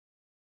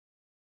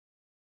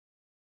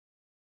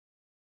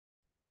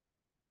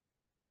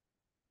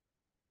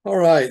All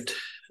right.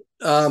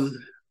 Um,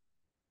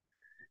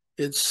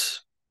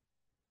 it's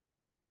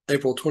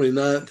April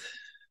 29th,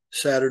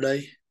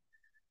 Saturday,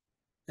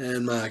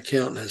 and my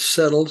account has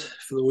settled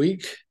for the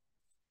week.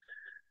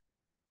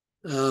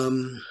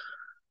 The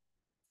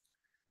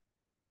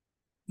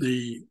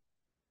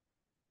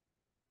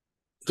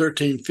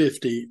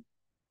 1350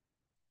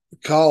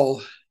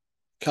 call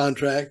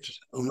contract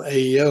on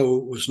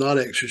AEO was not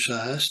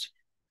exercised,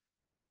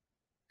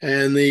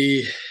 and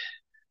the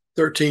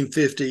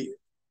 1350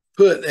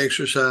 put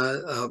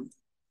exercise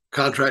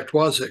contract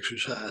was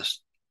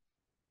exercised.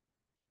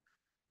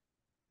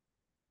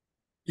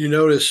 You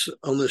notice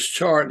on this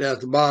chart down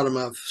at the bottom,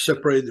 I've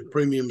separated the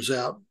premiums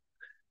out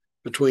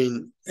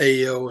between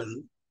AEO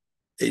and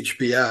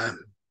HPI.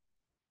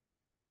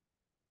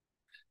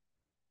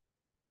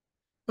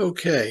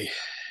 Okay,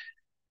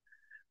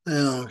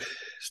 now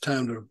it's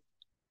time to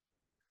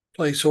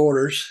place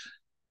orders.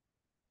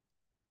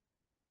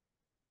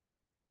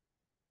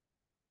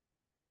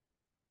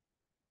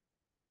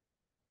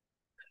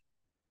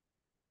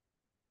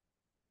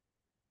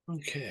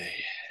 Okay.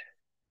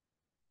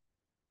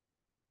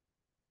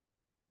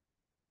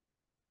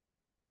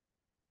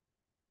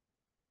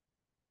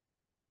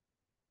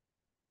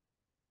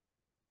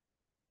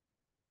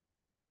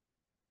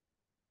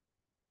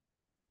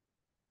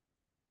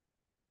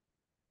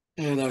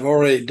 And I've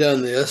already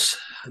done this.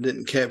 I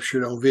didn't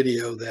capture it on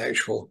video, the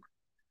actual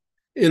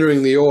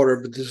entering the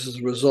order, but this is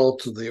the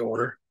result of the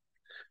order.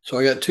 So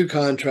I got two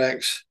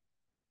contracts.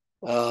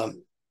 The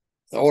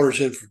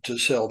order's in to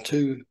sell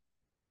two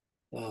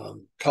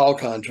call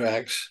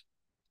contracts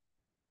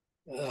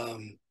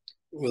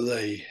with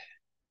a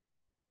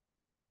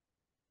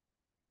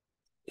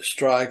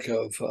strike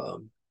of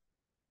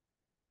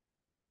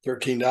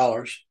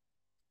 $13,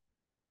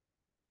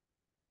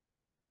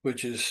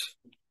 which is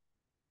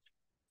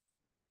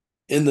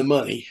in the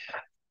money,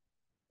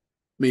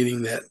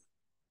 meaning that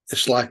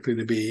it's likely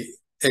to be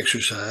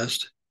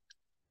exercised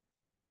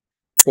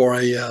for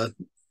a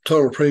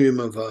total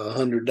premium of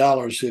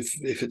 $100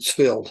 if it's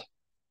filled.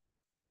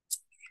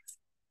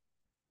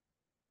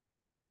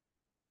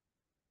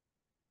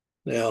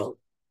 Now,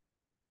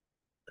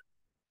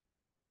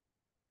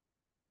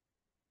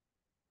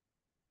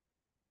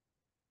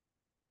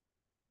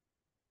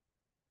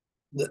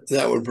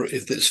 that would,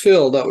 if it's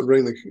filled, that would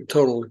bring the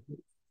total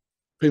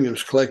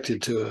premiums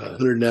collected to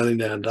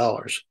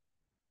 $199,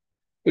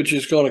 which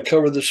is going to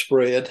cover the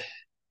spread.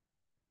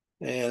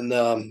 And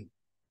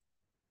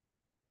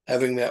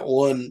having that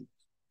one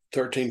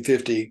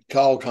 1350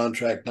 call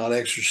contract not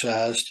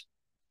exercised,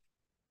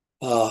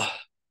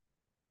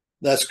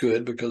 that's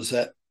good because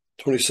that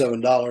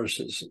 $27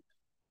 is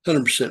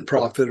 100%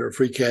 profit or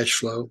free cash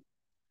flow.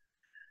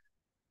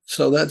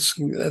 So that's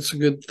a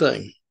good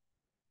thing.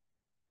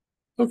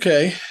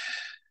 Okay,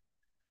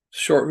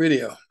 short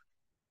video.